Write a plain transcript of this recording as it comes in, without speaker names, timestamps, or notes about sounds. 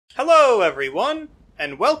Hello everyone,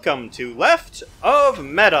 and welcome to Left of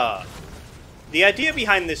Meta! The idea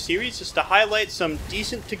behind this series is to highlight some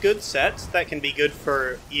decent to good sets that can be good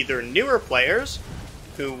for either newer players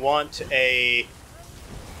who want a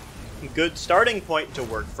good starting point to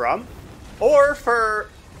work from, or for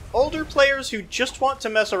older players who just want to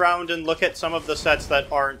mess around and look at some of the sets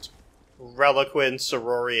that aren't Reliquin,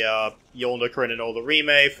 Sororia, Yolnahkrin, and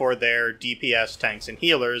Olorime for their DPS tanks and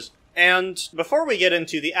healers. And before we get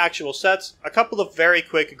into the actual sets, a couple of very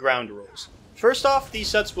quick ground rules. First off, these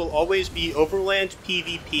sets will always be Overland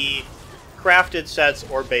PvP, crafted sets,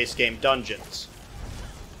 or base game dungeons.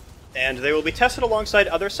 And they will be tested alongside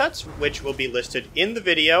other sets, which will be listed in the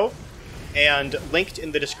video and linked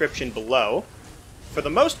in the description below. For the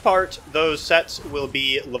most part, those sets will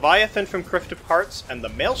be Leviathan from Crypt of Hearts and the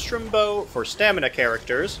Maelstrom Bow for stamina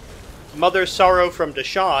characters, Mother Sorrow from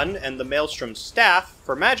Deshawn and the Maelstrom Staff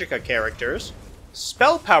for Magicka characters,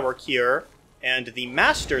 Spell Power Cure and the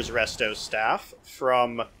Master's Resto Staff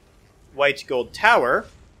from White Gold Tower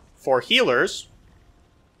for healers,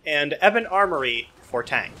 and Ebon Armory for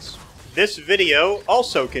tanks. This video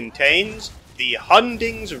also contains the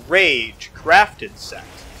Hunding's Rage crafted set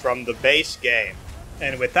from the base game.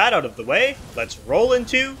 And with that out of the way, let's roll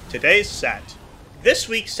into today's set. This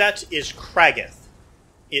week's set is Kra'gh.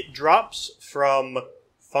 It drops from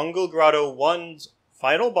Fungal Grotto 1's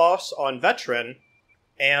final boss on Veteran,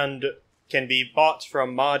 and can be bought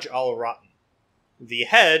from Maj Al-Rotten. The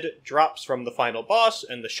head drops from the final boss,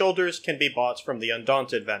 and the shoulders can be bought from the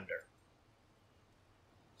Undaunted vendor.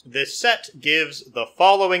 This set gives the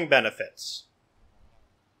following benefits.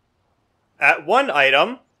 At one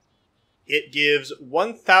item, it gives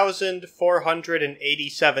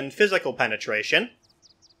 1,487 physical penetration,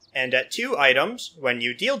 and at 2 items, when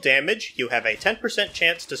you deal damage, you have a 10%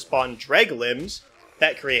 chance to spawn dreg limbs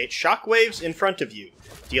that create shockwaves in front of you,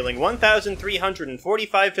 dealing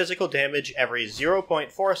 1,345 physical damage every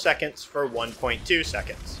 0.4 seconds for 1.2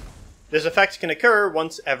 seconds. This effect can occur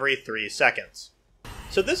once every 3 seconds.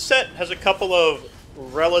 So this set has a couple of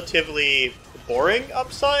relatively boring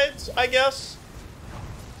upsides, I guess.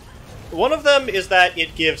 One of them is that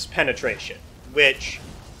it gives penetration, which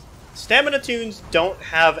stamina tunes don't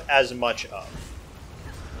have as much of.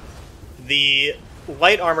 The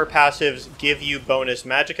light armor passives give you bonus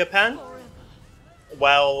Magicka pen,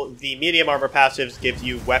 while the medium armor passives give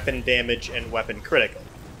you weapon damage and weapon critical.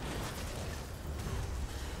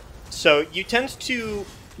 So you tend to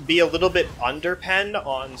be a little bit under pen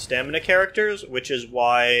on stamina characters, which is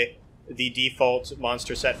why the default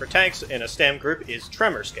monster set for tanks in a stam group is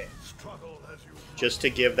Tremorscape, just to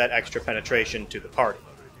give that extra penetration to the party.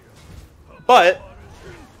 But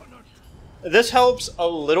this helps a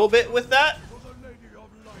little bit with that,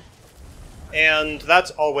 and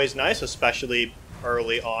that's always nice, especially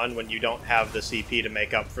early on when you don't have the CP to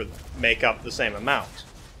make up the same amount.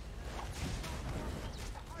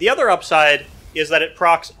 The other upside is that it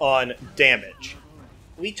procs on damage.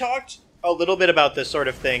 We talked a little bit about this sort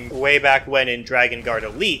of thing way back when in Dragon Guard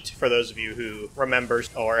Elite, for those of you who remember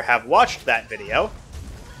or have watched that video,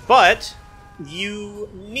 but you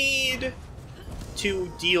need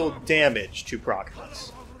to deal damage to proc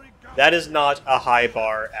this. That is not a high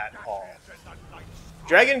bar at all.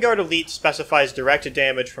 Dragon Guard Elite specifies direct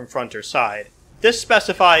damage from front or side. This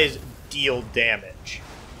specifies deal damage.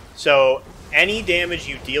 So any damage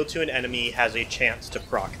you deal to an enemy has a chance to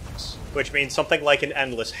proc this, which means something like an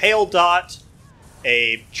Endless Hail Dot,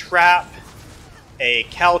 a Trap, a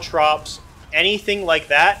Caltrops, anything like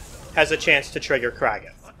that has a chance to trigger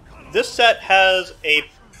Kra'gh. This set has a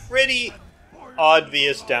pretty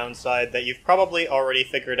obvious downside that you've probably already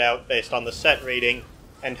figured out based on the set rating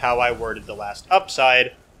and how I worded the last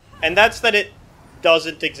upside, and that's that it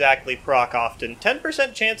doesn't exactly proc often.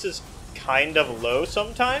 10% chance is kind of low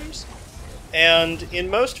sometimes, and in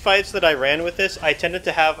most fights that I ran with this, I tended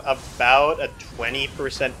to have about a 20%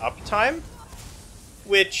 uptime,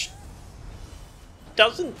 which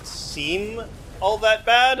doesn't seem all that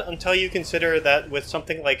bad until you consider that with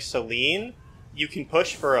something like Selene, you can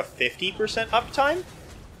push for a 50% uptime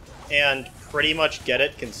and pretty much get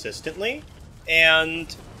it consistently.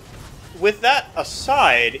 And with that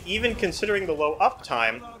aside, even considering the low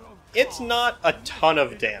uptime, it's not a ton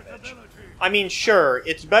of damage. I mean, sure,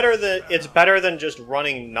 it's better than just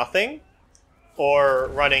running nothing, or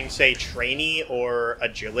running, say, Trainee or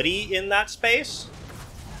Agility in that space.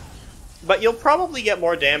 But you'll probably get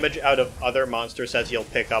more damage out of other monster sets you'll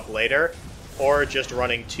pick up later, or just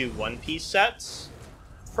running 2 one-piece sets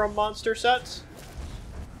from monster sets.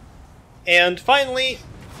 And finally,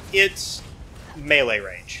 it's melee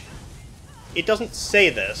range. It doesn't say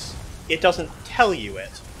this, it doesn't tell you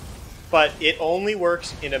it, but it only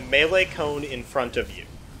works in a melee cone in front of you.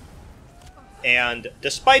 And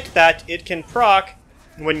despite that, it can proc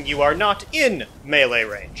when you are not in melee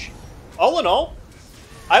range. All in all,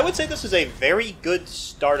 I would say this is a very good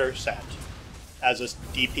starter set as a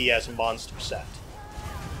DPS monster set.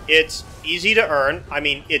 It's easy to earn. I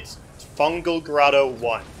mean, it's Fungal Grotto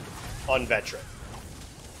 1 on Veteran.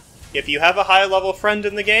 If you have a high-level friend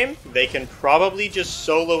in the game, they can probably just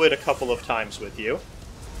solo it a couple of times with you.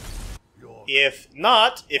 If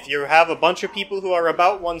not, if you have a bunch of people who are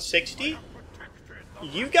about 160,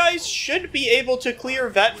 you guys should be able to clear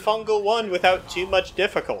Vet Fungal 1 without too much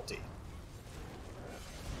difficulty.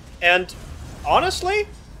 And honestly,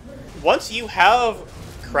 once you have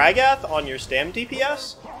Kra'gh on your Stam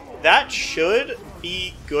DPS, that should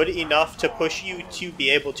be good enough to push you to be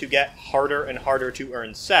able to get harder and harder to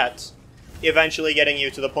earn sets, eventually getting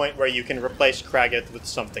you to the point where you can replace Kra'gh with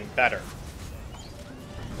something better.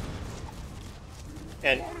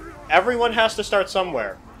 And everyone has to start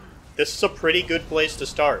somewhere. This is a pretty good place to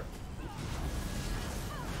start.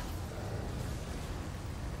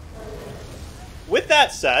 With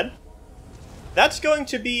that said, that's going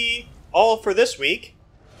to be all for this week.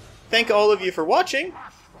 Thank all of you for watching,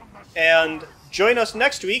 and join us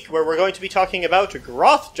next week where we're going to be talking about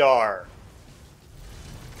Grothjar.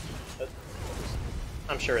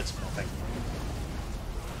 I'm sure it's nothing.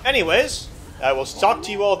 Anyways, I will talk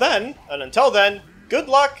to you all then, and until then, good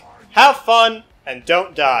luck, have fun, and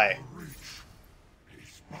don't die.